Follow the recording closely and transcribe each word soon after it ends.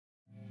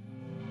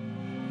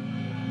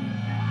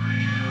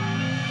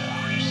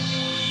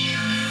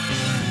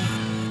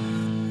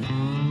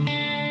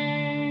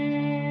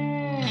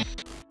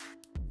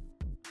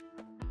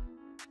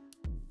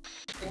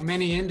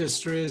many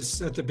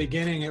industries, at the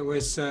beginning it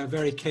was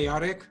very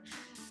chaotic.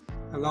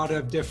 A lot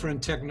of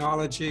different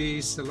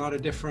technologies, a lot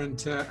of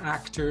different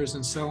actors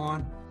and so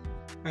on.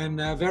 And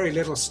very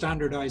little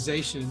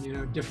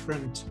standardization,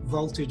 different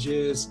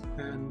voltages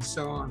and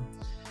so on.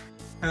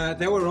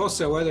 There were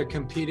also other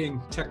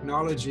competing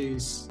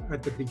technologies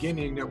at the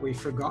beginning that we've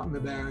forgotten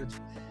about,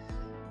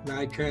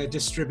 like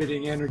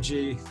distributing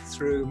energy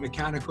through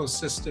mechanical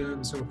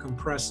systems or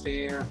compressed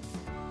air,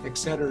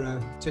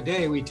 etc.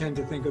 Today, we tend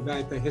to think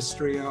about the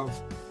history of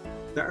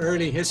the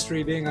early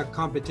history being a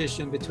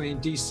competition between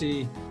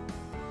DC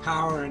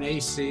power and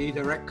AC,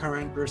 direct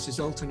current versus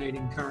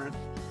alternating current.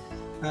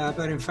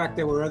 But in fact,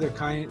 there were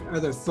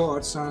other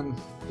thoughts on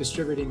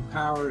distributing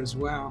power as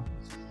well.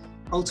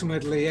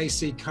 Ultimately,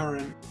 AC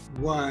current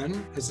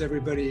won, as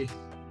everybody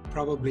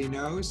probably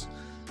knows.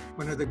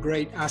 One of the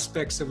great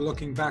aspects of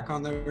looking back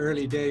on the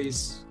early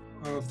days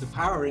of the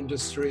power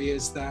industry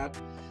is that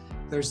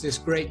there's this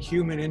great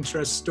human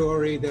interest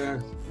story,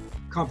 the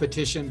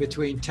competition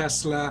between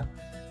Tesla,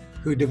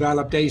 who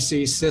developed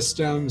AC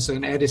systems,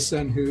 and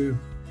Edison, who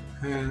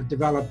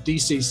developed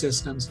DC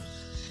systems,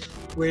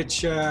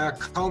 which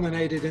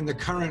culminated in the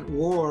current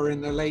war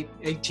in the late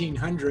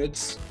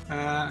 1800s.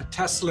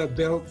 Tesla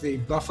built the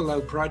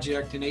Buffalo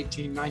project in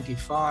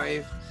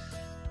 1895,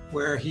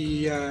 where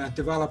he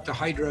developed a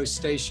hydro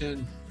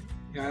station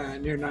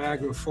near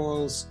Niagara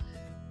Falls.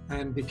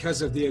 And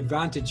because of the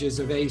advantages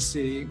of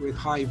AC with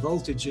high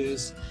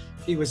voltages,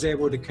 he was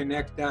able to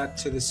connect that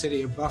to the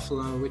city of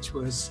Buffalo, which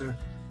was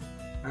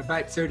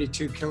about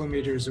 32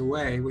 kilometers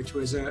away, which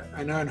was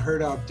an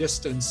unheard of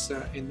distance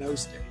in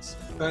those days.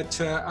 But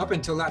up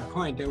until that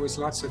point, there was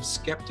lots of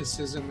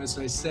skepticism, as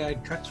I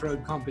said,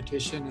 cutthroat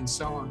competition and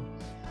so on.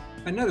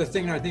 Another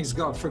thing I think has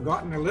got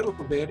forgotten a little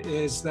bit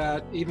is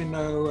that even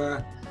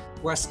though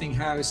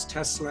Westinghouse,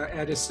 Tesla,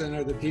 Edison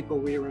are the people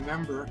we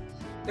remember,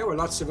 there were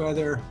lots of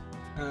other,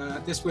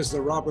 this was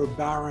the robber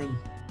baron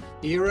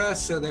era,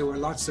 so there were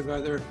lots of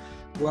other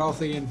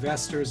wealthy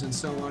investors and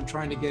so on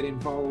trying to get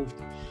involved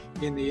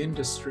in the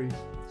industry.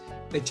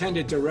 They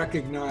tended to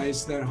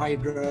recognize that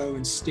hydro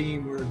and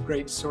steam were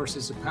great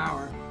sources of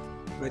power,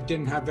 but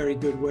didn't have very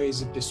good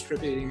ways of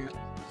distributing it.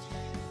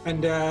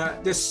 And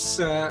this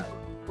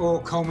all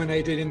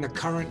culminated in the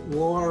current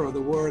war, or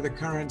the War of the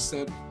Currents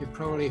that you've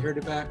probably heard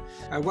about.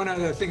 One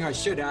other thing I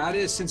should add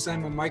is, since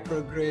I'm a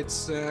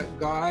microgrids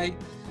guy,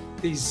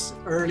 these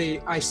early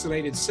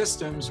isolated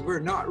systems were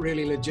not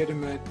really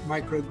legitimate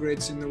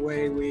microgrids in the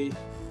way we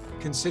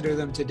consider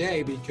them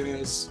today,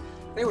 because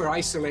they were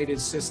isolated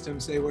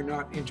systems. They were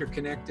not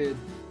interconnected.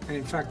 And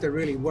in fact, there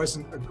really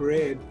wasn't a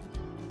grid,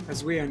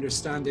 as we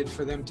understand it,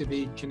 for them to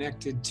be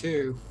connected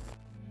to.